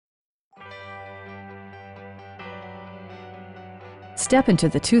Step into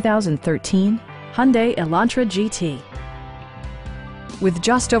the 2013 Hyundai Elantra GT. With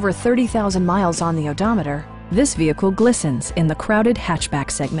just over 30,000 miles on the odometer, this vehicle glistens in the crowded hatchback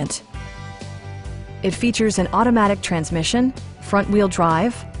segment. It features an automatic transmission, front-wheel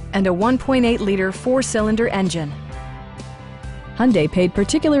drive, and a 1.8-liter four-cylinder engine. Hyundai paid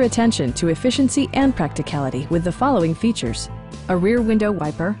particular attention to efficiency and practicality with the following features: a rear window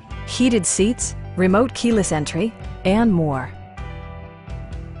wiper, heated seats, remote keyless entry, and more.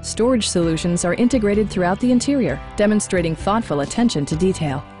 Storage solutions are integrated throughout the interior, demonstrating thoughtful attention to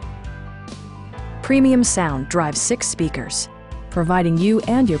detail. Premium sound drives 6 speakers, providing you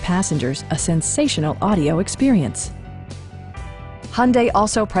and your passengers a sensational audio experience. Hyundai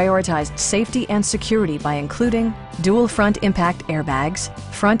also prioritized safety and security by including dual front impact airbags,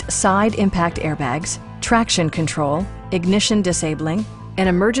 front side impact airbags, traction control, ignition disabling, an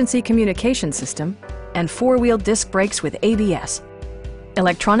emergency communication system, and 4-wheel disc brakes with ABS.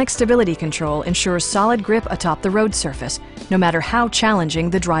 Electronic stability control ensures solid grip atop the road surface, no matter how challenging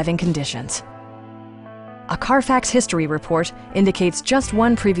the driving conditions. A Carfax history report indicates just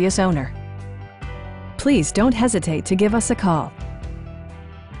one previous owner. Please don't hesitate to give us a call.